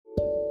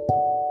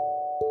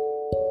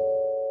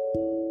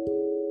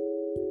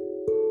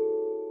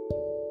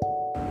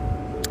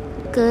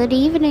Good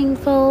evening,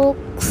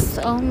 folks.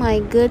 Oh my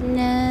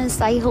goodness.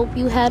 I hope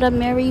you had a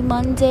merry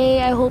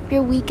Monday. I hope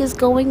your week is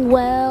going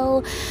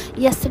well.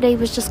 Yesterday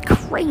was just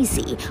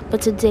crazy,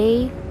 but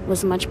today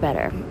was much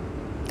better.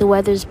 The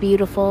weather's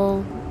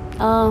beautiful.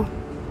 Oh,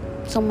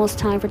 it's almost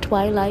time for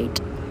twilight.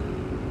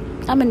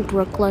 I'm in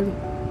Brooklyn.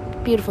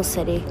 Beautiful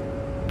city,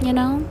 you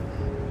know?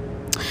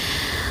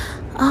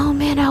 Oh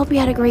man, I hope you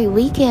had a great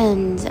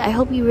weekend. I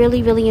hope you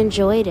really, really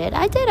enjoyed it.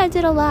 I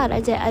did a lot.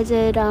 I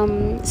did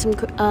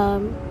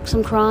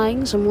some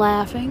crying, some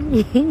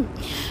laughing,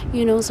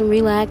 some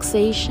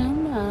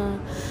relaxation.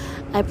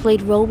 I played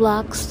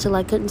Roblox till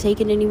I couldn't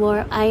take it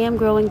anymore. I am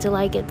growing to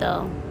like it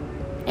though,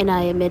 and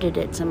I admitted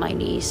it to my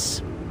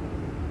niece.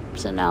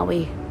 So now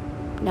we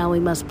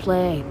must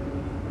play.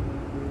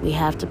 We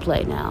have to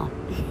play now.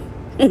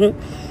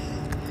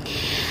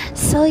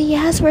 So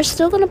yes, we're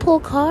still going to pull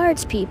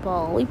cards,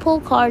 people. We pull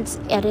cards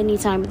at any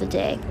time of the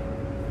day.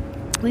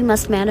 We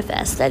must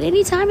manifest at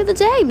any time of the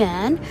day,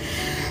 man.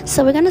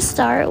 So we're going to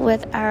start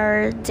with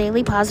our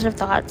daily positive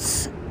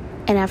thoughts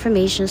and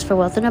affirmations for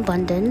wealth and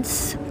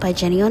abundance by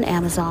Jenny on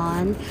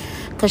Amazon,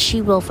 because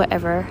she will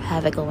forever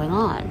have it going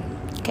on.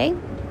 Okay?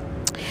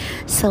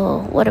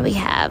 So what do we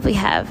have? We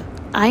have,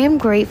 I am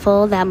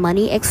grateful that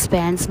money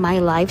expands my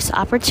life's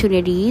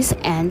opportunities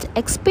and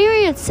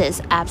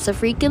experiences.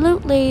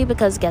 Absolutely,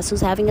 because guess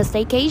who's having a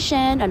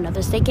staycation? Another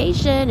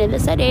staycation in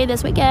the city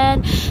this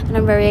weekend, and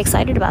I'm very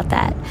excited about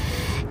that.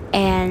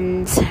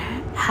 And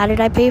how did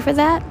I pay for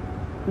that?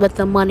 With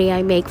the money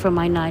I make from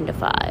my 9 to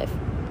 5.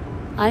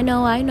 I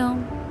know.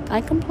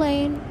 I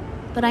complain,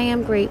 but I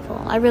am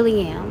grateful. I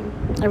really am.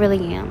 I'm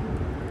going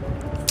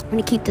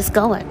to keep this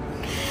going.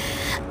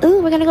 Ooh,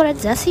 we're going to go to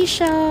Desi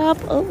Shop.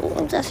 Oh,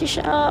 Desi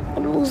Shop. I'm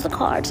going to lose the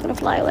card. It's going to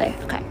fly away.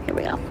 Okay, here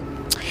we go.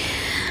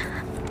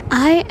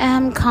 I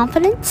am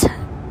confident.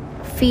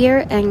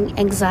 Fear and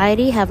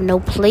anxiety have no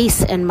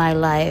place in my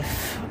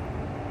life.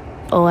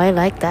 Oh, I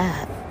like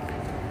that.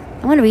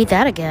 I'm going to read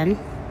that again.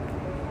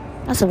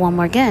 I said one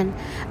more again.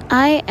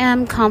 I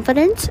am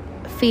confident.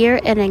 Fear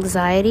and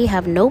anxiety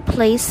have no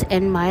place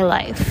in my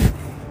life.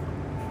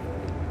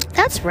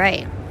 That's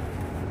right.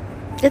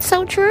 It's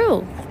so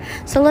true.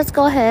 So let's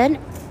go ahead.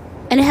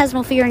 And it has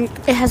no fear, and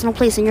it has no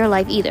place in your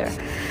life either.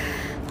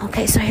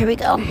 Okay, so here we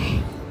go.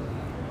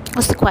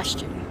 What's the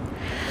question?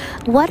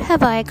 What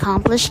have I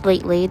accomplished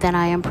lately that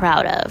I am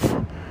proud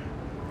of?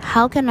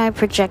 How can I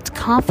project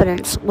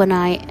confidence when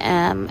I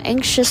am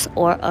anxious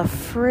or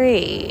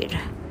afraid?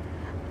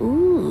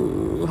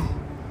 Ooh.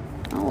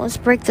 Oh, let's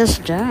break this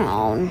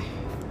down.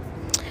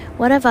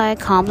 What have I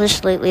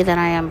accomplished lately that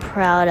I am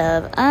proud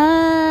of?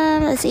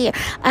 Let's see here.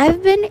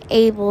 I've been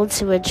able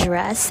to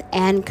address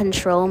and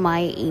control my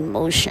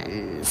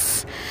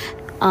emotions.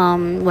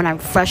 When I'm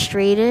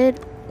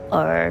frustrated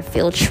or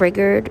feel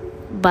triggered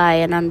by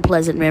an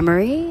unpleasant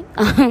memory.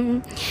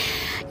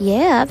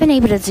 Yeah, I've been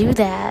able to do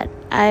that.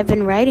 I've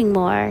been writing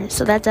more,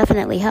 so that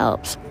definitely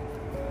helps.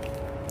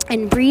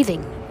 And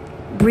breathing.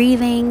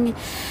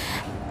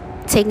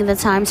 Taking the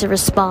time to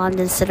respond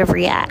instead of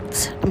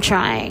react. I'm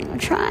trying.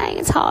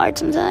 It's hard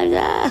sometimes.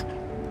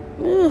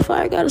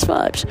 Fire goddess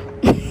vibes.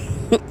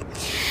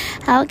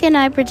 How can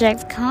I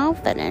project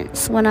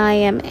confidence when I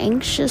am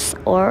anxious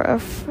or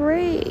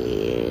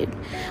afraid?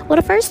 Well,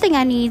 the first thing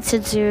I need to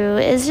do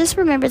is just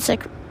remember to,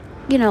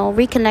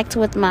 reconnect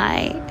with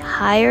my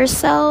higher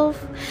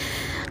self.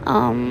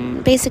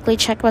 Basically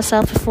check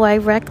myself before I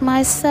wreck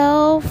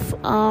myself.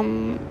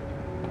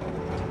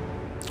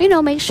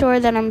 Make sure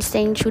that I'm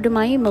staying true to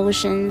my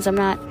emotions. I'm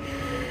not,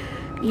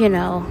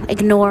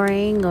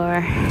 ignoring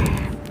or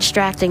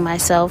distracting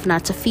myself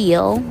not to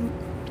feel.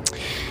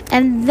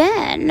 And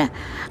then,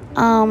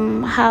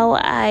 how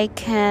I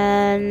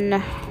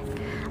can,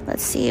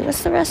 let's see,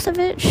 what's the rest of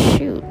it?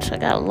 Shoot, I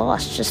got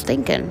lost just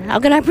thinking. How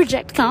can I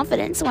project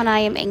confidence when I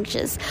am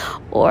anxious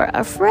or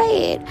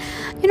afraid?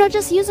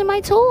 Just using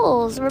my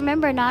tools.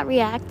 Remember, not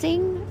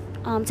reacting.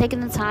 Taking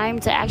the time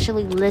to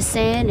actually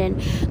listen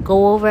and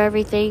go over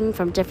everything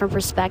from different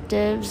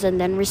perspectives and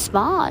then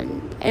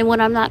respond. And when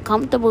I'm not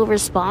comfortable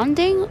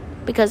responding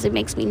because it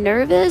makes me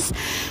nervous,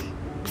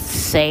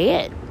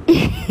 say it.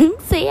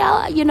 Say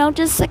out,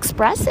 just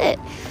express it.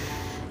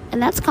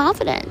 And that's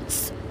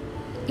confidence.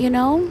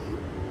 I'm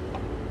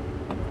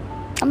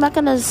not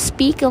going to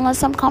speak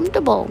unless I'm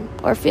comfortable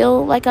or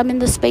feel like I'm in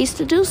the space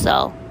to do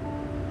so.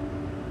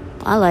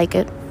 I like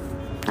it.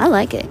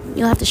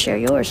 You'll have to share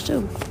yours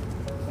too.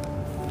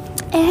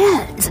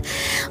 And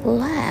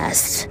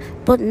last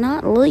but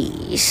not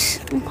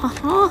least,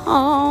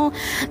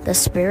 the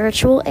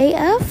spiritual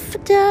AF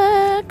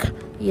deck.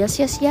 Yes.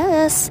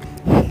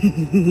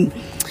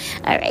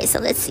 Alright, so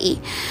let's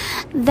see.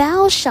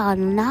 Thou shalt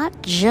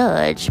not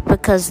judge,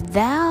 because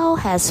thou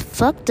has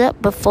fucked up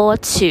before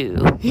too.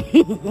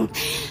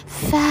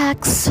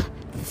 Facts.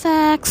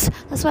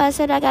 That's why I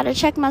said I gotta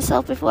check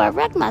myself before I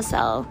wreck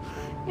myself.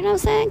 You know what I'm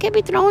saying? Can't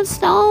be throwing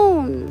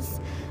stones.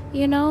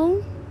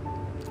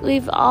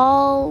 We've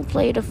all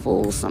played a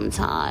fool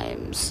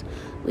sometimes.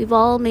 We've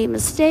all made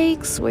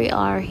mistakes. We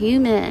are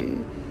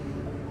human.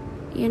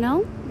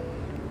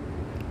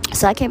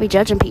 so I can't be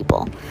judging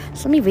people.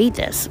 So let me read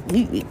this.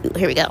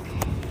 Here we go.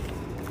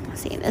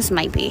 See, this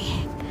might be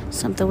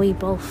something we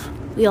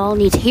all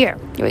need to hear.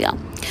 Here we go.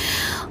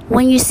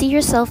 When you see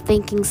yourself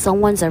thinking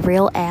someone's a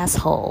real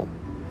asshole,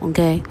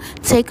 okay,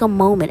 take a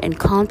moment and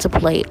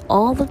contemplate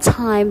all the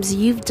times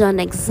you've done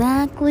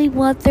exactly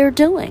what they're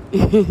doing.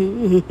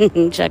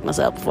 Check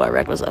myself before I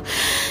wreck myself.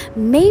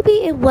 Maybe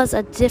it was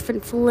a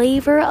different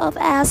flavor of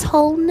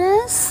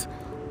assholeness,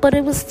 but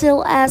it was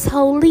still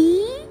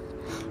assholey.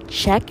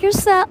 Check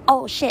yourself.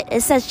 Oh shit,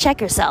 it says check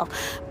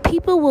yourself.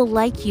 People will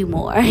like you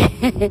more.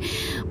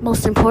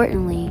 Most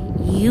importantly,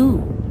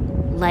 you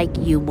like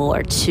you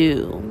more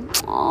too.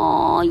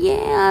 Oh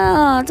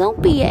yeah,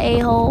 don't be an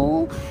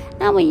a-hole.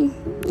 Not when,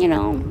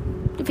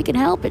 if you can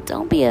help it,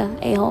 don't be an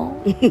a-hole.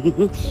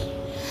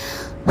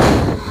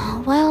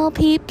 Well,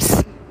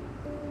 peeps,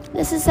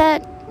 this is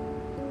it.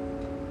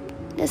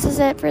 This is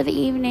it for the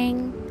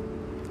evening.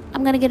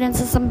 I'm gonna get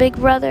into some Big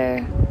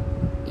Brother.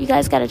 You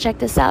guys gotta check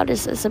this out.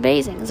 It's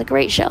amazing. It's a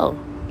great show.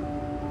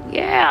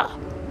 Yeah.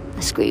 I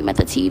scream at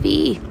the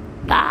TV.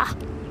 I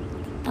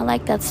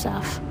like that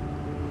stuff.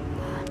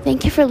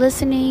 Thank you for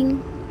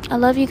listening. I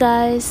love you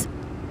guys.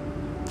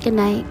 Good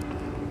night.